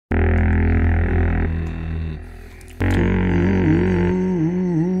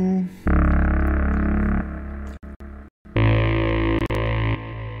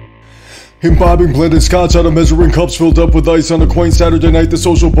Imbibing blended Scotch out of measuring cups filled up with ice on a quaint Saturday night. The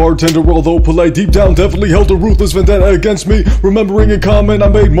social bartender, although polite, deep down definitely held a ruthless vendetta against me. Remembering a comment I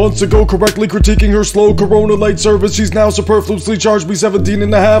made months ago, correctly critiquing her slow Corona light service. She's now superfluously charged me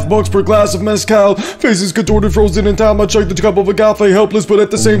 $17.50 per glass of Mezcal. Faces contorted, frozen in time. I chugged a cup of agave, helpless, but at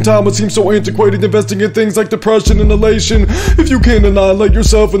the same time it seems so antiquated, investing in things like depression and elation. If you can't annihilate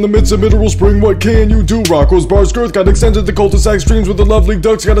yourself in the midst of mineral spring, what can you do? Rocco's bar's girth got extended to cul-de-sac streams with the lovely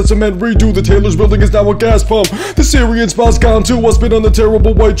ducks. Got a cement redo. The tailor's building is now a gas pump. The Syrian spot's gone too. I spit on the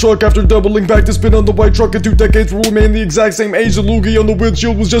terrible white truck after doubling back to spin on the white truck in 2 decades. Will remain the exact same age. The loogie on the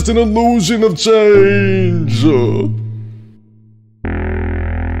windshield was just an illusion of change. The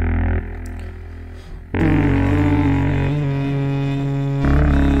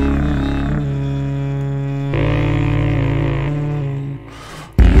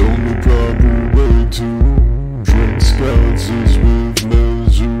only proper way to drink Scotch is with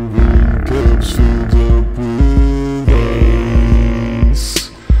measuring cups filled up with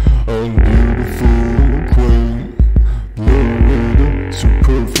ice. Unbeautiful, quaint, blurred,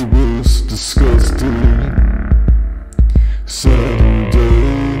 superfluous, disgusting.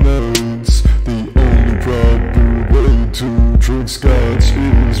 Saturday nights, the only proper way to drink Scotch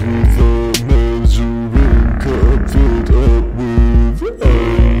is with a measuring cup filled up with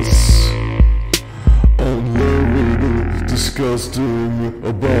ice. Unloaded, disgusting,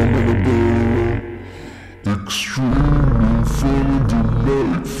 abominable, extremely fun,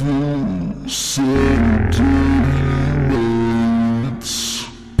 delightful, sad.